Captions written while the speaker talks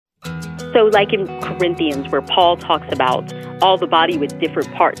So like in Corinthians, where Paul talks about all the body with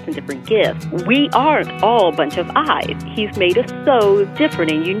different parts and different gifts, we aren't all a bunch of eyes. He's made us so different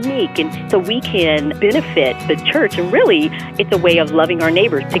and unique, and so we can benefit the church. And really, it's a way of loving our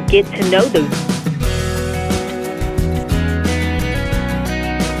neighbors, to get to know those.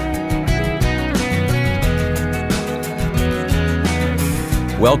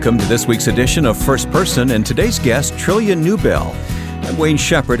 Welcome to this week's edition of First Person, and today's guest, Trillia Newbell. I'm Wayne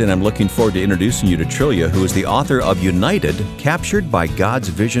Shepherd, and I'm looking forward to introducing you to Trillia, who is the author of United, Captured by God's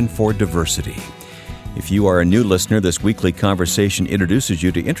Vision for Diversity. If you are a new listener, this weekly conversation introduces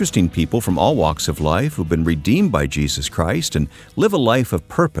you to interesting people from all walks of life who've been redeemed by Jesus Christ and live a life of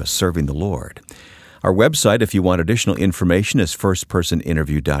purpose serving the Lord. Our website, if you want additional information, is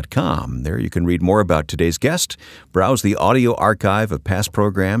firstpersoninterview.com. There you can read more about today's guest, browse the audio archive of past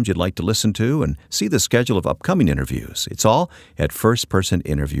programs you'd like to listen to, and see the schedule of upcoming interviews. It's all at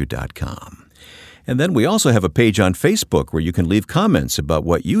firstpersoninterview.com. And then we also have a page on Facebook where you can leave comments about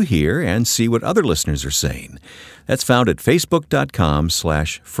what you hear and see what other listeners are saying. That's found at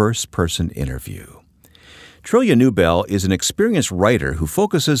facebook.com/firstpersoninterview. Trillia Newbell is an experienced writer who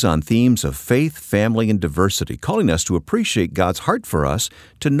focuses on themes of faith, family, and diversity, calling us to appreciate God's heart for us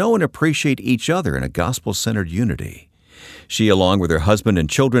to know and appreciate each other in a gospel-centered unity. She, along with her husband and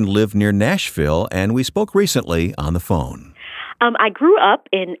children, live near Nashville, and we spoke recently on the phone. I grew up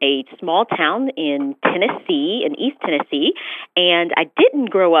in a small town in Tennessee, in East Tennessee, and I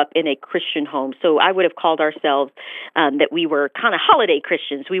didn't grow up in a Christian home. So I would have called ourselves that we were kind of holiday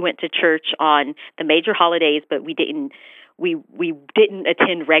Christians. We went to church on the major holidays, but we didn't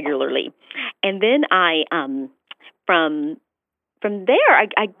attend regularly. And then from there,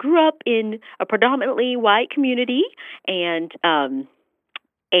 I grew up in a predominantly white community, and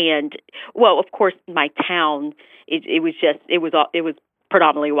well, of course, my town. It was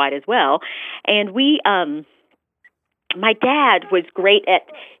predominantly white as well, and my dad was great at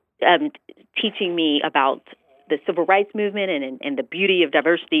teaching me about the civil rights movement and the beauty of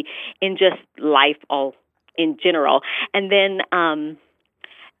diversity in just life all in general. And then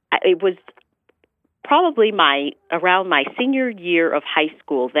it was probably around my senior year of high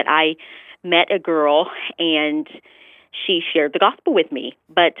school that I met a girl, and she shared the gospel with me,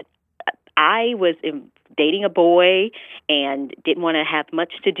 but I was dating a boy and didn't want to have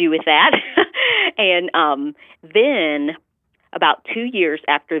much to do with that. And then about 2 years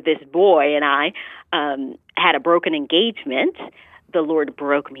after this boy and I had a broken engagement, the Lord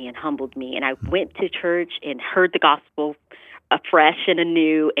broke me and humbled me. And I went to church and heard the gospel afresh and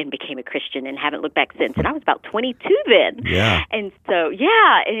anew and became a Christian and haven't looked back since. And I was about 22 then. Yeah. And so,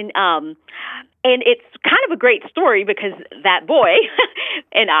 yeah. And it's kind of a great story because that boy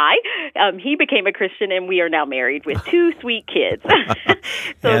and he became a Christian, and we are now married with 2 sweet kids. So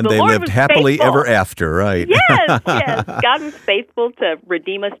and the they Lord lived was happily faithful. ever after, right? Yes. God was faithful to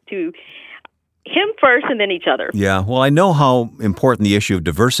redeem us to Him first and then each other. Yeah, well, I know how important the issue of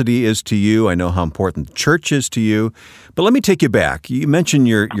diversity is to you. I know how important the church is to you. But let me take you back. You mentioned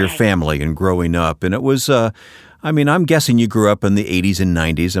your family and growing up, and it was, I'm guessing you grew up in the 80s and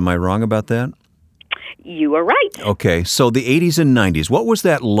 90s. Am I wrong about that? You are right. Okay, so the 80s and 90s, what was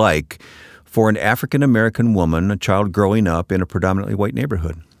that like for an African-American woman, a child growing up in a predominantly white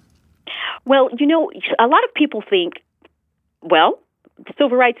neighborhood? Well, a lot of people think, well, the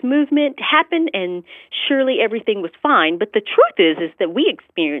civil rights movement happened and surely everything was fine. But the truth is that we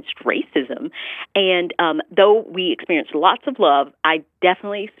experienced racism. And though we experienced lots of love, I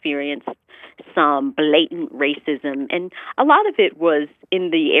definitely experienced some blatant racism. And a lot of it was in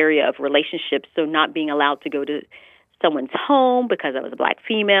the area of relationships, so not being allowed to go to someone's home because I was a black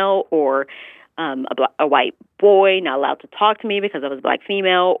female, or a white boy not allowed to talk to me because I was a black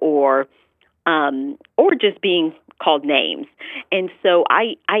female, or just being called names. And so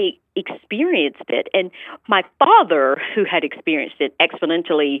I experienced it. And my father, who had experienced it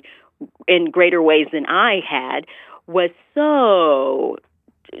exponentially in greater ways than I had, was so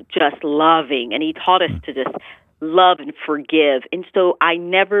just loving. And he taught us to just love and forgive. And so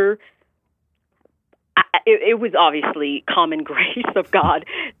it was obviously common grace of God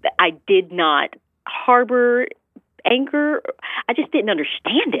that I did not harbor anger. I just didn't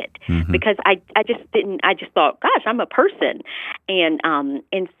understand it because I just thought, gosh, I'm a person. And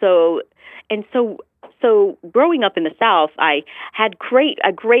so growing up in the South, I had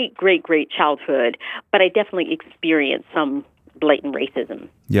a great childhood, but I definitely experienced some blatant racism.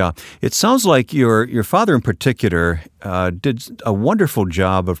 Yeah. It sounds like your father in particular did a wonderful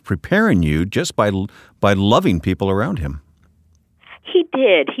job of preparing you just by loving people around him. He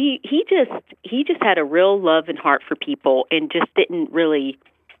did. He just had a real love and heart for people, and just didn't really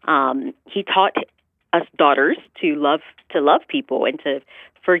He taught us daughters to love people and to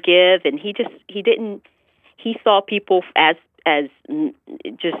forgive, and he saw people as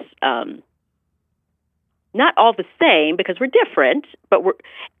just not all the same, because we're different, but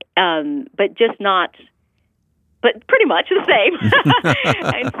just not, but pretty much the same.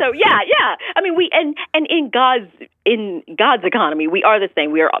 And so, yeah. I mean, in God's economy, we are the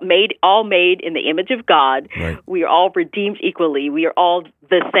same. We are all made in the image of God. Right. We are all redeemed equally. We are all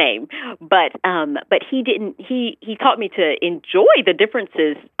the same. But he didn't. He taught me to enjoy the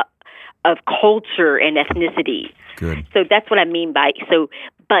differences of culture and ethnicity. Good. So that's what I mean by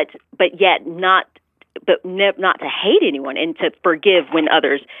but yet not to hate anyone, and to forgive when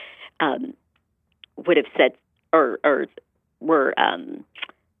others would have said or were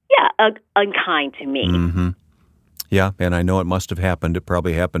unkind to me. Mm-hmm. Yeah, and I know it must have happened. It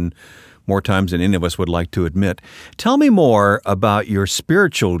probably happened more times than any of us would like to admit. Tell me more about your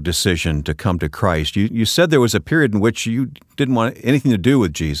spiritual decision to come to Christ. You said there was a period in which you didn't want anything to do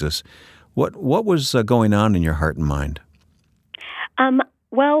with Jesus. What was going on in your heart and mind?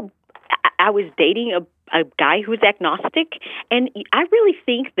 Well, I was dating a guy who was agnostic, and I really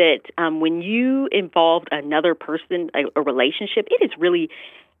think that when you involve another person, a relationship,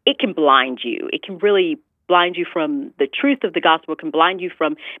 it can blind you. It can really blind you from the truth of the gospel. It can blind you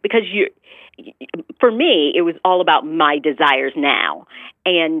because for me, it was all about my desires now,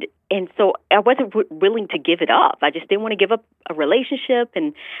 and so I wasn't willing to give it up. I just didn't want to give up a relationship,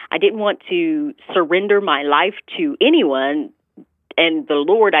 and I didn't want to surrender my life to anyone. And the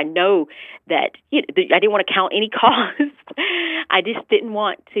Lord, I know that I didn't want to count any cost. I just didn't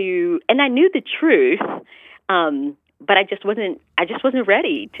want to, and I knew the truth, but I just wasn't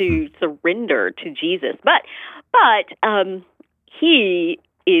ready to surrender to Jesus. But He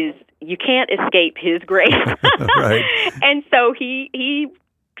is. You can't escape His grace. Right. And so He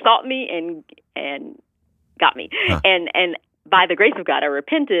sought me and got me, and by the grace of God, I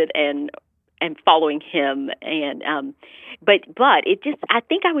repented and following Him, and but it just, I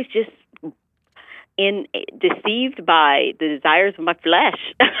think I was just deceived by the desires of my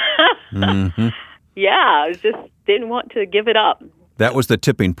flesh. Mm-hmm. Yeah, I just didn't want to give it up. That was the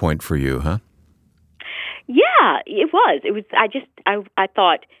tipping point for you, huh? Yeah, it was. It was. I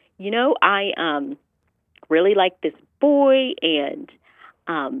thought, I really like this boy, and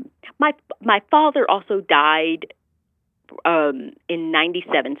my father also died in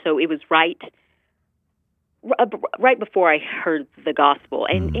 97, so it was right before I heard the gospel,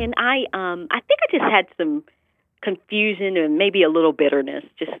 and I think I just had some confusion and maybe a little bitterness,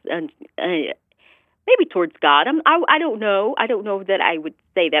 just maybe towards God. I don't know. I don't know that I would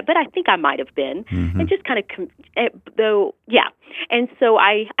say that, but I think I might have been, and just kind of though, yeah. And so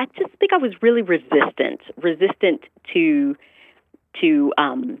I just think I was really resistant to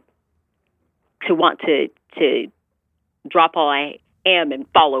want to drop all I am and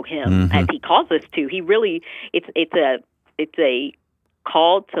follow Him as He calls us to. He really, it's a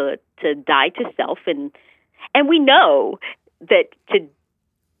call to die to self, and we know that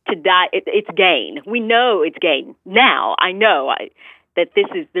to die it's gain. We know it's gain. Now I know that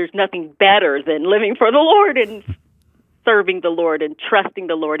there's nothing better than living for the Lord and serving the Lord and trusting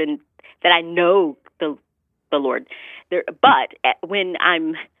the Lord, and that I know the Lord. But when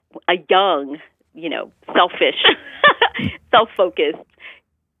I'm a young, selfish, self-focused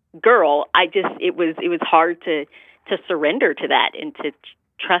girl, it was hard to surrender to that and to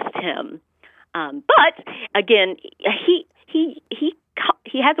trust Him. But again,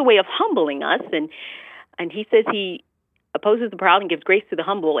 he has a way of humbling us, and He says He opposes the proud and gives grace to the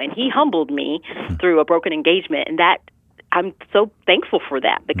humble, and He humbled me through a broken engagement, and that I'm so thankful for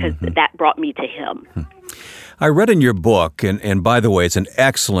that, because that brought me to Him. I read in your book, and by the way, it's an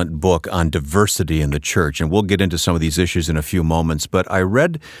excellent book on diversity in the church, and we'll get into some of these issues in a few moments, but I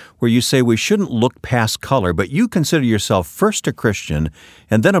read where you say we shouldn't look past color, but you consider yourself first a Christian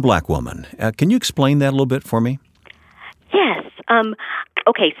and then a black woman. Can you explain that a little bit for me? Yes.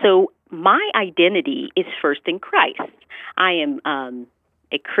 Okay, so my identity is first in Christ. I am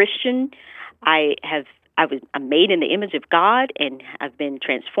a Christian. I'm made in the image of God, and I've been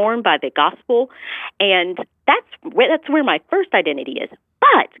transformed by the gospel, and that's where my first identity is.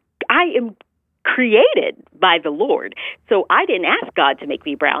 But I am created by the Lord, so I didn't ask God to make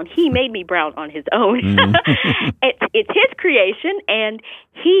me brown. He made me brown on His own. It's His creation, and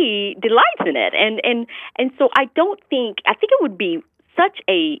He delights in it, and so I think it would be such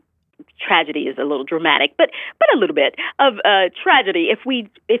a tragedy is a little dramatic, but a little bit of tragedy if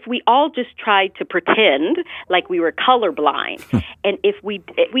we all just tried to pretend like we were colorblind, and if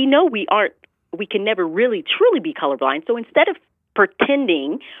we know we aren't, we can never really truly be colorblind. So instead of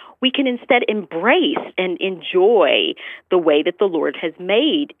pretending. We can instead embrace and enjoy the way that the Lord has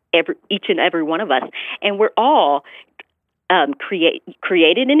made each and every one of us. And we're all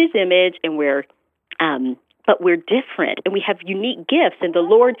created in His image, and but we're different, and we have unique gifts. And the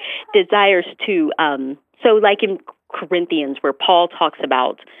Lord desires to, so like in Corinthians, where Paul talks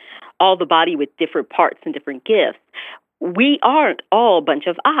about all the body with different parts and different gifts, we aren't all a bunch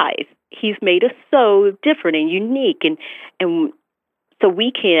of eyes. He's made us so different and unique, and so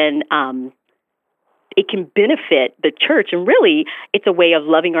we can, it can benefit the church. And really, it's a way of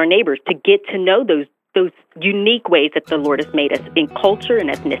loving our neighbors, to get to know those unique ways that the Lord has made us in culture and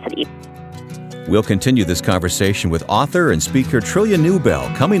ethnicity. We'll continue this conversation with author and speaker Trillia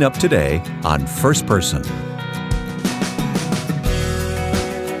Newbell coming up today on First Person.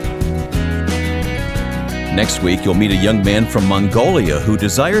 Next week, you'll meet a young man from Mongolia who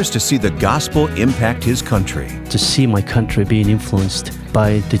desires to see the gospel impact his country. To see my country being influenced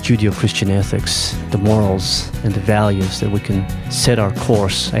by the Judeo-Christian ethics, the morals, and the values, that we can set our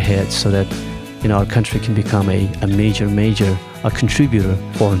course ahead so that our country can become a major contributor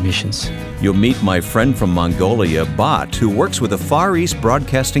for missions. You'll meet my friend from Mongolia, Bat, who works with a Far East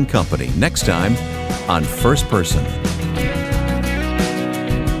Broadcasting Company, next time on First Person.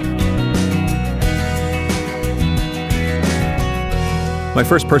 My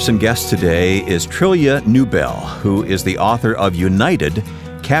first-person guest today is Trillia Newbell, who is the author of United,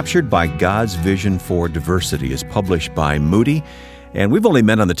 Captured by God's Vision for Diversity, is published by Moody. And we've only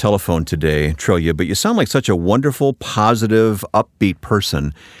met on the telephone today, Trillia, but you sound like such a wonderful, positive, upbeat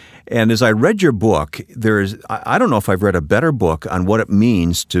person. And as I read your book, I don't know if I've read a better book on what it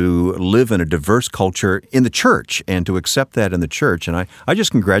means to live in a diverse culture in the church and to accept that in the church. And I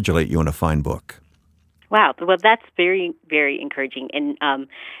just congratulate you on a fine book. Wow. Well, that's very, very encouraging. And,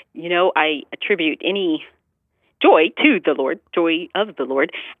 I attribute any joy to the Lord, joy of the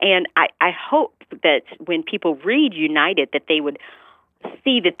Lord. And I hope that when people read United, that they would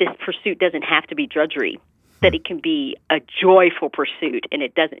see that this pursuit doesn't have to be drudgery, that it can be a joyful pursuit. And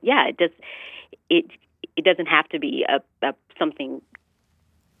it doesn't, it doesn't have to be a something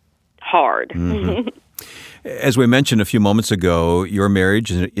hard. Mm-hmm. As we mentioned a few moments ago, your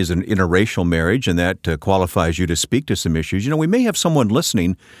marriage is an interracial marriage, and that qualifies you to speak to some issues. We may have someone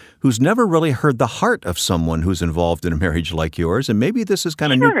listening who's never really heard the heart of someone who's involved in a marriage like yours, and maybe this is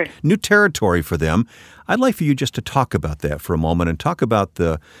kind of new territory for them. I'd like for you just to talk about that for a moment and talk about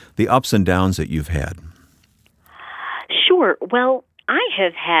the ups and downs that you've had. Sure. Well, I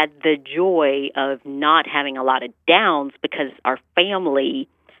have had the joy of not having a lot of downs because our family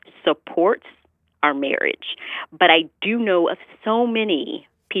supports our marriage. But I do know of so many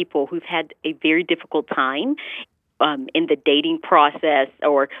people who've had a very difficult time in the dating process,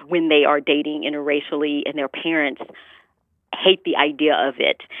 or when they are dating interracially and their parents hate the idea of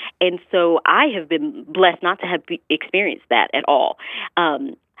it. And so I have been blessed not to have experienced that at all.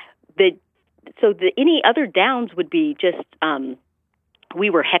 Any other downs would be just we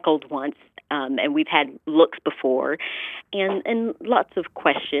were heckled once. And we've had looks before, and lots of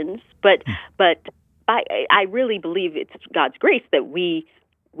questions. But I really believe it's God's grace that we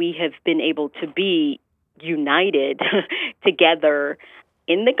have been able to be united together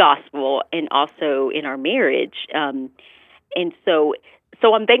in the gospel and also in our marriage. And so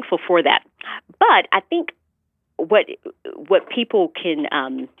I'm thankful for that. But I think what people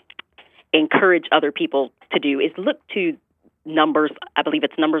can encourage other people to do is look to Numbers, I believe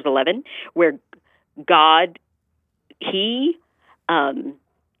it's Numbers 11, where God, he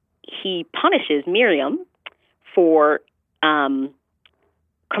punishes Miriam for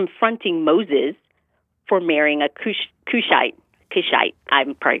confronting Moses for marrying a Cushite.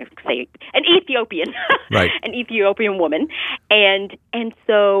 I'm probably going to say an Ethiopian, right? An Ethiopian woman, and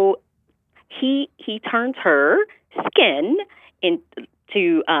so he turns her skin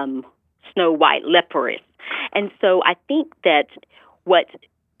into snow white, leprous. And so I think that what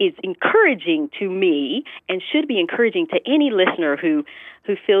is encouraging to me, and should be encouraging to any listener who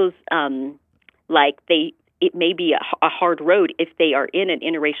feels like it may be a hard road if they are in an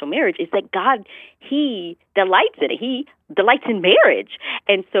interracial marriage, is that God, He delights in it. He delights in marriage.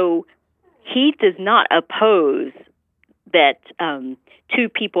 And so He does not oppose that two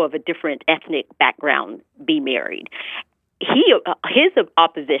people of a different ethnic background be married. His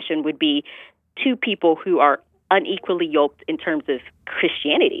opposition would be two people who are unequally yoked in terms of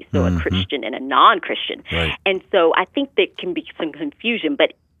Christianity, so a Christian and a non-Christian. Right. And so I think there can be some confusion,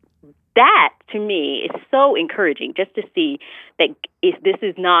 but that, to me, is so encouraging just to see that this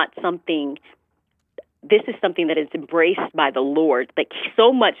is something that is embraced by the Lord, like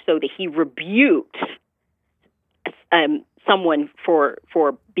so much so that He rebuked someone for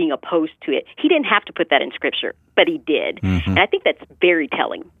being opposed to it. He didn't have to put that in Scripture, but he did. And I think that's very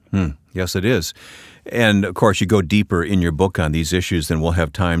telling. Yes, it is. And, of course, you go deeper in your book on these issues than we'll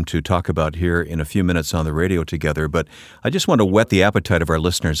have time to talk about here in a few minutes on the radio together. But I just want to whet the appetite of our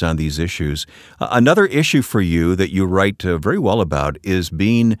listeners on these issues. Another issue for you that you write very well about is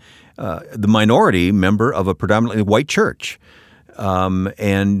being the minority member of a predominantly white church.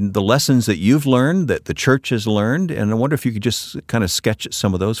 And the lessons that you've learned, that the church has learned. And I wonder if you could just kind of sketch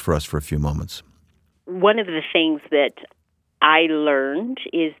some of those for us for a few moments. One of the things that I learned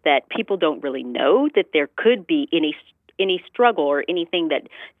is that people don't really know that there could be any struggle or anything that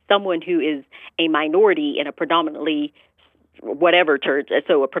someone who is a minority in a predominantly whatever church,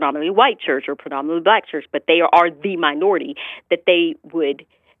 so a predominantly white church or predominantly black church, but they are the minority, that they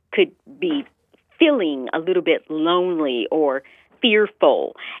could be feeling a little bit lonely or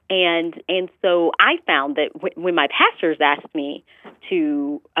fearful. And so I found that when my pastors asked me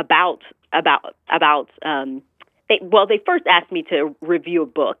they first asked me to review a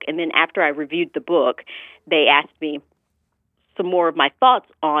book, and then after I reviewed the book, they asked me some more of my thoughts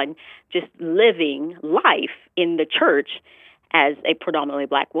on just living life in the church as a predominantly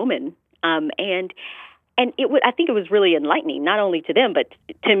black woman. And I think it was really enlightening, not only to them, but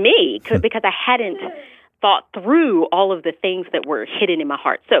to me, because I hadn't thought through all of the things that were hidden in my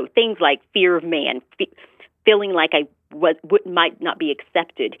heart. So things like fear of man, feeling like I might not be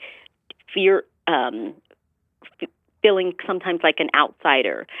accepted, fear, feeling sometimes like an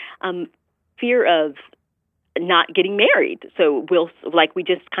outsider, fear of not getting married. So like we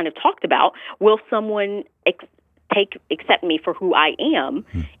just kind of talked about, will someone accept me for who I am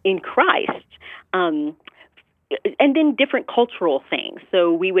in Christ? And then different cultural things.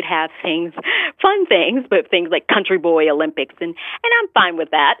 So we would have fun things, but things like Country Boy Olympics, and I'm fine with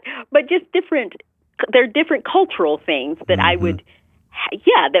that. But just there are different cultural things that I would,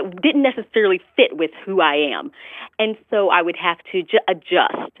 that didn't necessarily fit with who I am, and so I would have to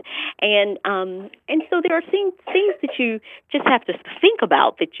adjust. And so there are things that you just have to think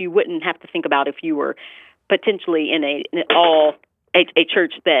about that you wouldn't have to think about if you were potentially in a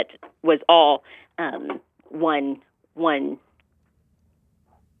church that was all one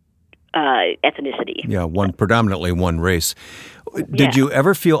ethnicity. Yeah, predominantly one race. Did you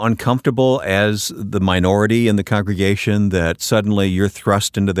ever feel uncomfortable as the minority in the congregation that suddenly you're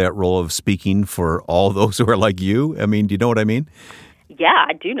thrust into that role of speaking for all those who are like you? I mean, do you know what I mean? Yeah,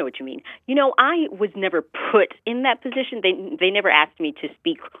 I do know what you mean. I was never put in that position. They never asked me to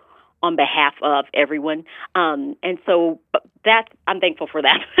speak on behalf of everyone. And so I'm thankful for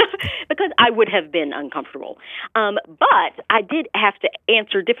that because I would have been uncomfortable. But I did have to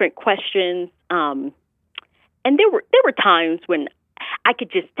answer different questions. And there were times when I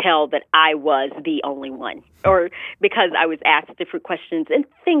could just tell that I was the only one, or because I was asked different questions and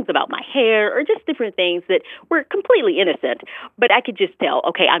things about my hair or just different things that were completely innocent. But I could just tell,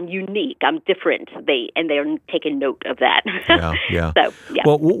 okay, I'm unique, I'm different. They're taking note of that. Yeah. So, yeah.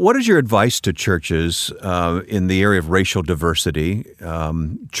 Well, what is your advice to churches in the area of racial diversity?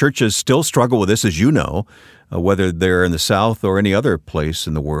 Churches still struggle with this, as you know, whether they're in the South or any other place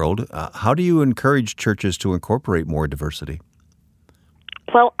in the world. How do you encourage churches to incorporate more diversity?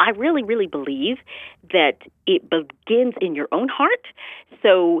 Well, I really, really believe that it begins in your own heart.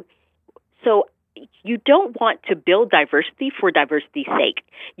 So you don't want to build diversity for diversity's sake.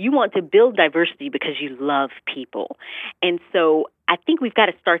 You want to build diversity because you love people. And so I think we've got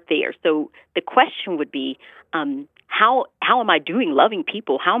to start there. So the question would be, how am I doing loving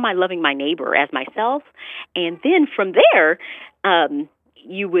people? How am I loving my neighbor as myself? And then from there,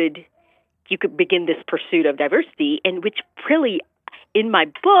 you could begin this pursuit of diversity, in which really, in my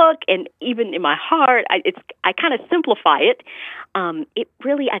book and even in my heart, I kind of simplify it. It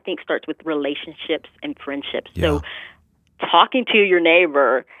really, I think, starts with relationships and friendships. Yeah. So talking to your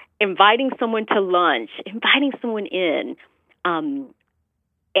neighbor, inviting someone to lunch, inviting someone in, and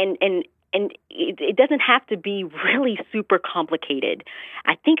it doesn't have to be really super complicated.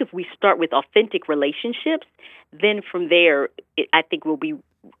 I think if we start with authentic relationships, then from there, I think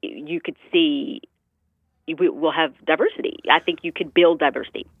you could see we'll have diversity. I think you could build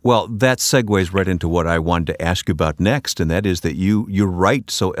diversity. Well, that segues right into what I wanted to ask you about next, and that is that you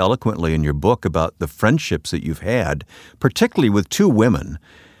write so eloquently in your book about the friendships that you've had, particularly with two women.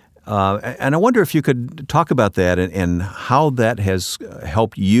 And I wonder if you could talk about that and how that has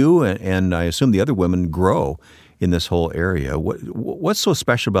helped you and I assume the other women grow in this whole area. What's so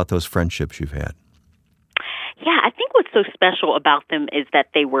special about those friendships you've had? Yeah, I think what's so special about them is that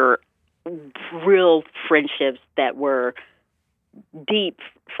they were real friendships that were deep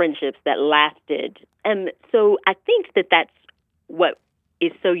friendships that lasted So I think that's what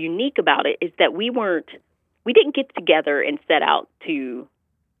is so unique about it, is that we didn't get together and set out to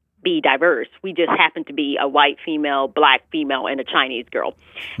be diverse. We just happened to be a white female, black female, and a Chinese girl.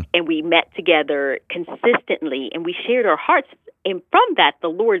 And we met together consistently, and we shared our hearts. And from that, the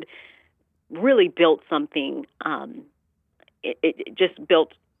Lord really built something. It just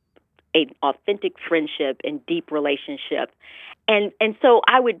built an authentic friendship and deep relationship. And so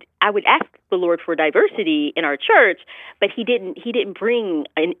I would ask the Lord for diversity in our church, but He didn't bring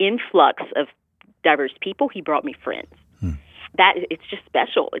an influx of diverse people. He brought me friends. That it's just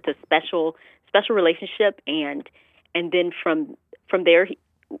special. It's a special relationship, and then from there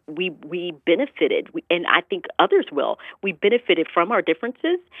we benefited, and I think others will. We benefited from our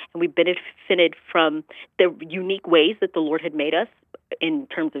differences, and we benefited from the unique ways that the Lord had made us in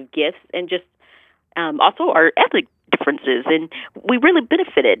terms of gifts, and just also our ethnic differences, and we really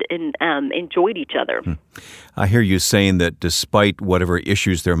benefited and enjoyed each other. I hear you saying that despite whatever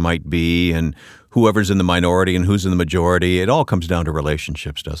issues there might be, and whoever's in the minority and who's in the majority, it all comes down to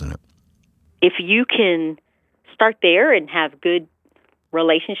relationships, doesn't it? If you can start there and have good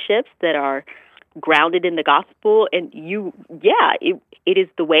relationships that are grounded in the gospel, and it is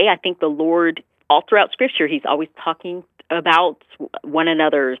the way. I think the Lord, all throughout Scripture, He's always talking about one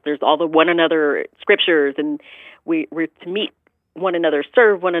another. There's all the one another scriptures, and we're to meet one another,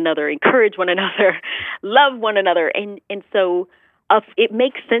 serve one another, encourage one another, love one another. And so it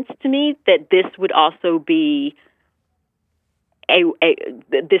makes sense to me that this would also be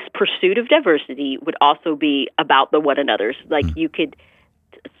this pursuit of diversity would also be about the one another's. Like you could,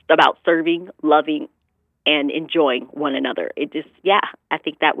 about serving, loving, and enjoying one another. It just, I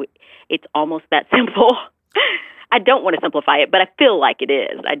think it's almost that simple. I don't want to simplify it, but I feel like it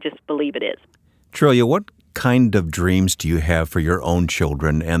is. I just believe it is. Trillia, what kind of dreams do you have for your own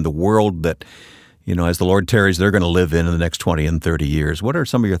children and the world that, as the Lord tarries, they're going to live in the next 20 and 30 years? What are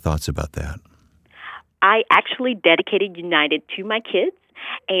some of your thoughts about that? I actually dedicated United to my kids,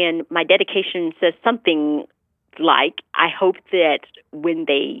 and my dedication says something like, I hope that when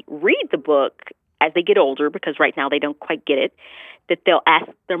they read the book as they get older, because right now they don't quite get it, that they'll ask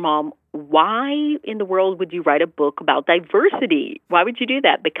their mom, why in the world would you write a book about diversity? Why would you do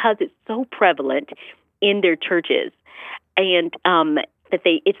that? Because it's so prevalent in their churches. And that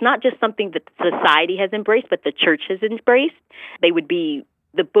it's not just something that society has embraced, but the church has embraced. The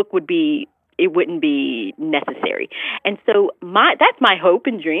book wouldn't be necessary. And so that's my hope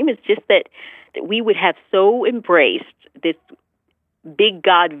and dream, is just that we would have so embraced this big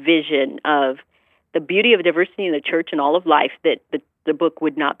God vision of the beauty of diversity in the church and all of life that the book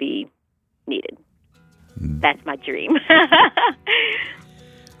would not be needed. That's my dream.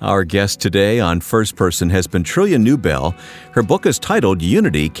 Our guest today on First Person has been Trillia Newbell. Her book is titled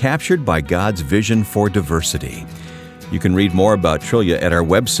Unity, Captured by God's Vision for Diversity. You can read more about Trillia at our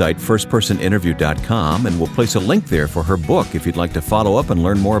website, firstpersoninterview.com, and we'll place a link there for her book if you'd like to follow up and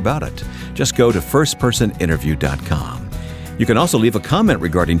learn more about it. Just go to firstpersoninterview.com. You can also leave a comment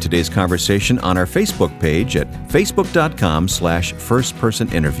regarding today's conversation on our Facebook page at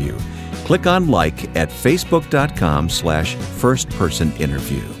facebook.com/firstpersoninterview. Click on like at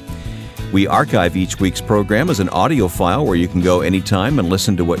facebook.com/firstpersoninterview. We archive each week's program as an audio file where you can go anytime and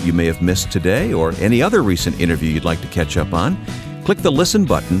listen to what you may have missed today or any other recent interview you'd like to catch up on. Click the listen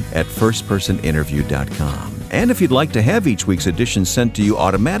button at firstpersoninterview.com. And if you'd like to have each week's edition sent to you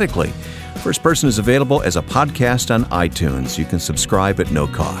automatically, First Person is available as a podcast on iTunes. You can subscribe at no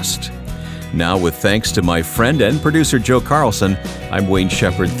cost. Now, with thanks to my friend and producer Joe Carlson, I'm Wayne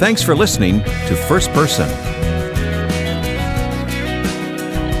Shepherd. Thanks for listening to First Person.